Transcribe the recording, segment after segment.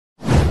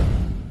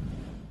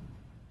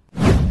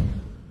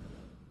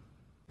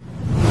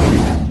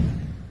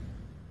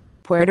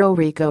Puerto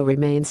Rico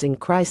remains in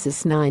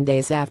crisis 9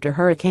 days after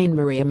Hurricane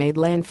Maria made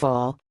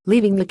landfall,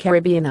 leaving the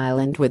Caribbean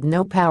island with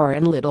no power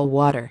and little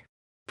water.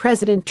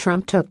 President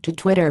Trump took to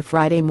Twitter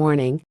Friday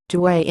morning to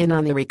weigh in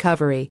on the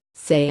recovery,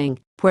 saying,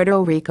 Puerto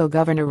Rico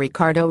Governor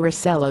Ricardo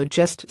Rossello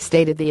just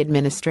stated the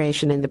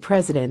administration and the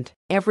president,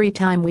 every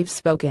time we've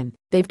spoken,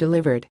 they've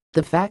delivered.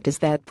 The fact is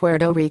that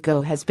Puerto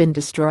Rico has been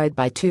destroyed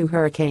by 2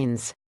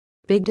 hurricanes.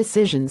 Big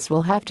decisions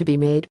will have to be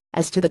made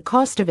as to the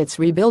cost of its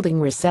rebuilding.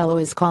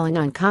 Rossello is calling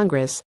on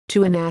Congress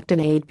to enact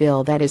an aid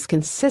bill that is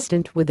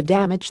consistent with the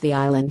damage the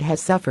island has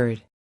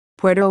suffered.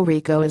 Puerto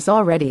Rico is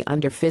already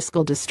under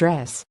fiscal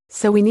distress,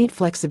 so we need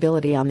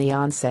flexibility on the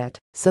onset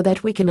so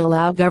that we can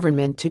allow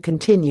government to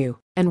continue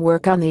and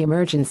work on the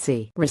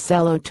emergency,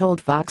 Rossello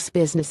told Fox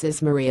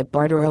Business's Maria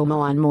Bartiromo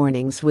on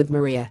Mornings with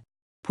Maria.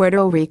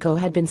 Puerto Rico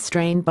had been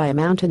strained by a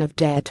mountain of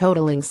debt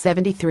totaling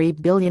 $73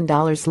 billion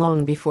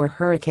long before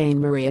Hurricane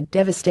Maria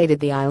devastated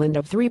the island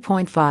of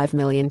 3.5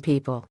 million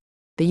people.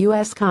 The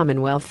U.S.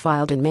 Commonwealth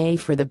filed in May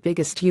for the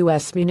biggest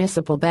U.S.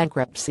 municipal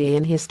bankruptcy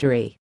in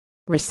history.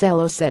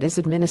 Rossello said his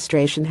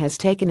administration has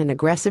taken an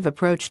aggressive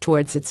approach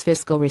towards its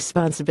fiscal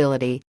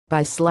responsibility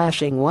by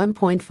slashing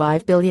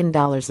 $1.5 billion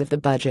of the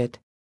budget.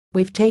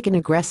 We've taken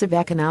aggressive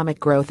economic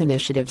growth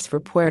initiatives for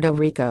Puerto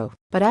Rico,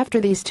 but after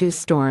these 2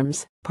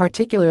 storms,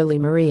 particularly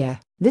Maria,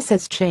 this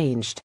has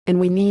changed, and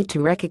we need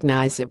to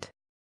recognize it.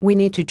 We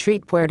need to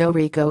treat Puerto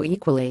Rico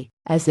equally,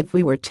 as if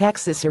we were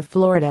Texas or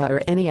Florida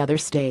or any other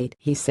state,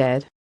 he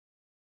said.